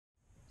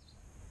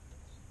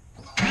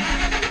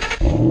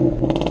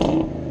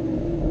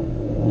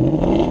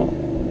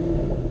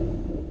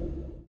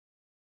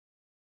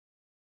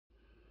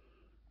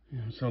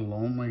I'm so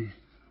lonely.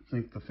 I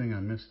think the thing I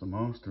miss the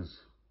most is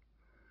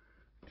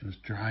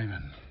just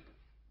driving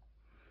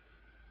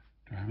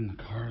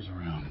the cars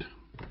around.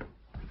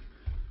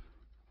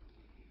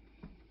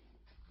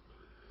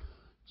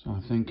 So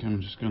I think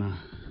I'm just gonna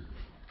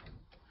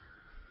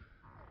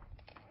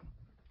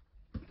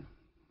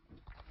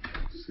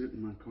sit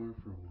in my car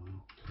for a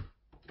while.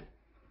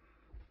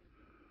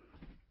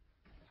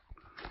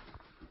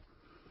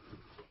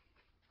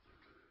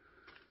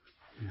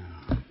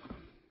 Yeah.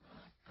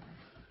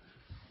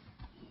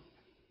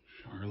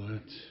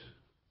 Charlotte.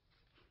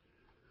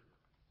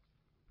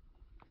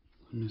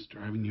 I miss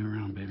driving you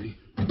around, baby.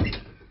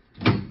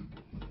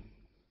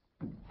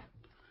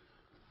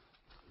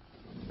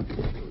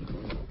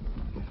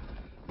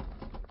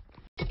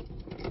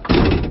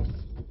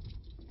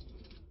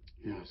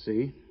 Yeah,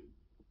 see?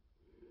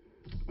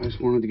 I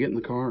just wanted to get in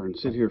the car and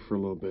sit here for a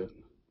little bit.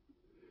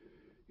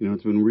 You know,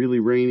 it's been really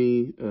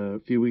rainy. A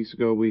few weeks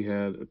ago we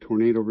had a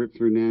tornado rip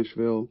through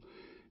Nashville,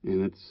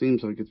 and it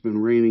seems like it's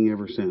been raining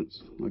ever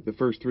since. Like the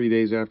first 3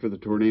 days after the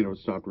tornado it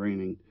stopped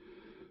raining.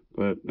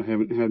 But I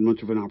haven't had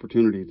much of an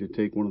opportunity to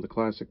take one of the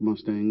classic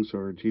Mustangs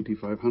or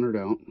GT500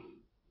 out.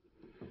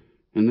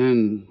 And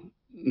then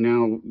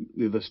now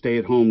the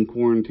stay-at-home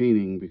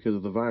quarantining because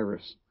of the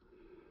virus.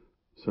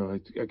 So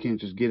I can't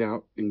just get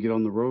out and get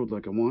on the road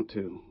like I want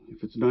to.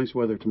 If it's nice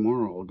weather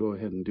tomorrow, I'll go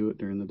ahead and do it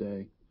during the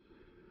day.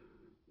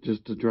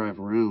 Just to drive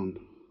around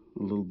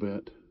a little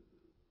bit.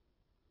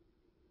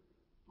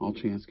 I'll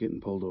chance getting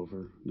pulled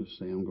over. Just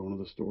say I'm going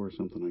to the store or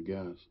something, I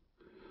guess.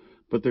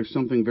 But there's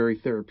something very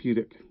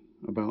therapeutic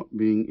about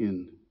being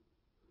in,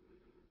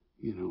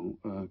 you know,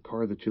 a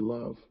car that you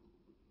love.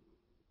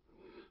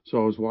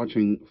 So I was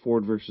watching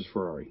Ford versus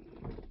Ferrari.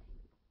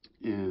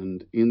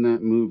 And in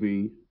that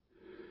movie,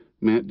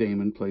 Matt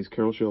Damon plays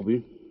Carroll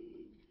Shelby.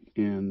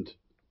 And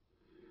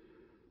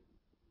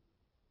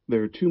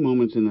there are two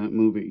moments in that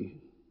movie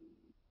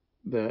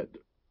that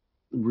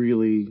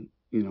really,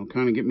 you know,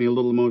 kind of get me a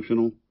little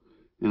emotional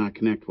and I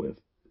connect with.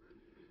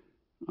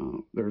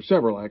 There are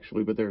several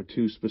actually, but there are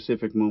two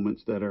specific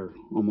moments that are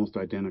almost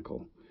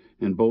identical.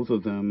 And both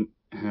of them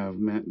have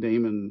Matt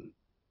Damon,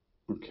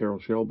 or Carroll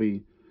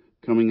Shelby,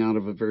 coming out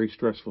of a very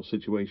stressful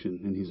situation,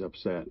 and he's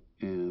upset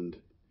and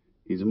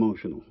he's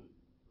emotional.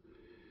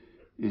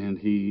 And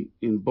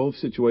in both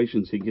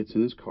situations, he gets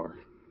in his car.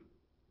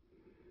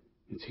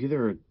 It's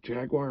either a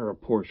Jaguar or a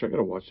Porsche. I got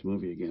to watch the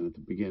movie again at the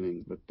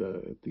beginning, but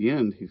at the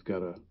end, he's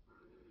got a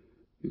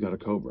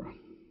Cobra.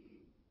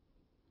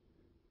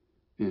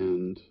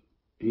 And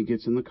he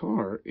gets in the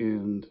car,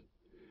 and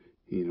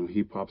you know,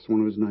 he pops one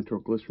of his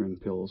nitroglycerin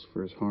pills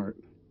for his heart,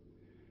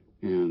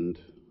 and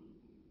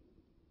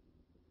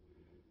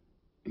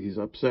he's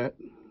upset.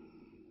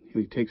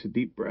 He takes a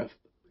deep breath,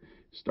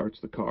 starts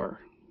the car,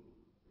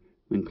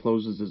 then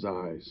closes his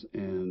eyes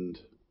and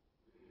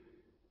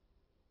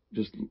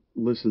just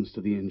listens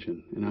to the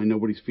engine. And I know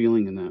what he's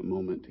feeling in that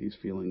moment. He's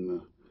feeling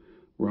the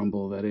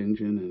rumble of that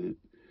engine, and it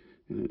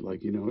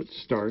like, you know, it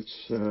starts,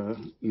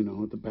 you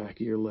know, at the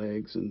back of your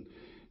legs and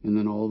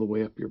then all the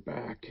way up your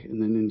back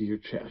and then into your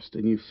chest.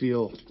 And you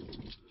feel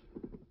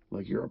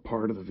like you're a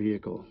part of the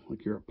vehicle,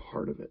 like you're a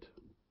part of it.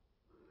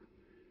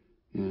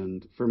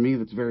 And for me,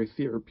 that's very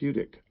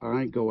therapeutic.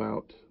 I go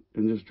out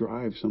and just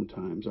drive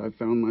sometimes. I've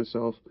found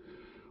myself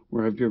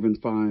where I've driven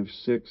 5,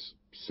 6,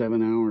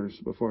 7 hours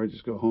before I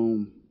just go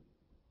home.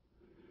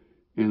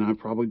 And I've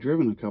probably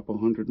driven a couple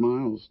 100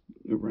 miles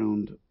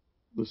around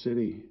the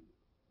city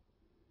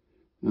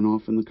and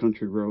off in the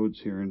country roads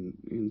here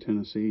in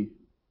Tennessee,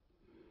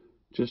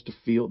 just to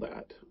feel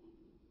that.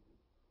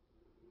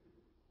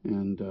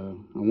 And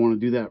I want to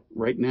do that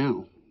right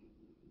now,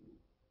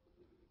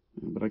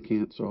 but I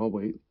can't, so I'll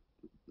wait.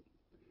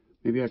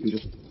 Maybe I can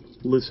just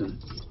listen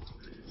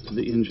to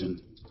the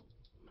engine.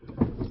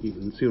 You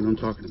can see what I'm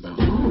talking about.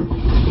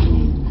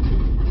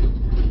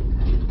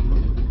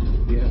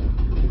 Yeah,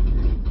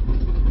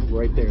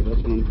 right there,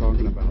 that's what I'm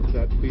talking about.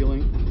 That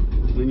feeling.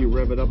 And then you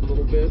rev it up a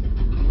little bit.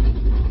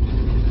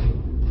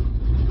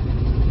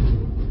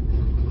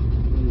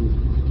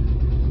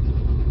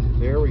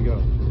 There we go.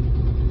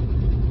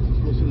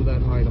 Just listen to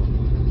that idle.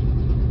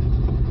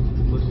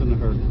 Listen to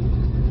her.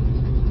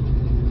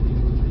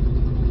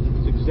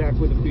 It's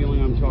exactly the feeling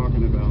I'm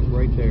talking about,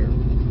 right there.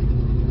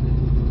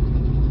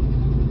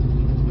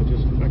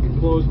 I can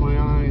close my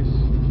eyes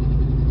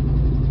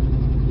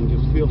and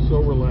just feel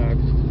so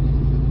relaxed.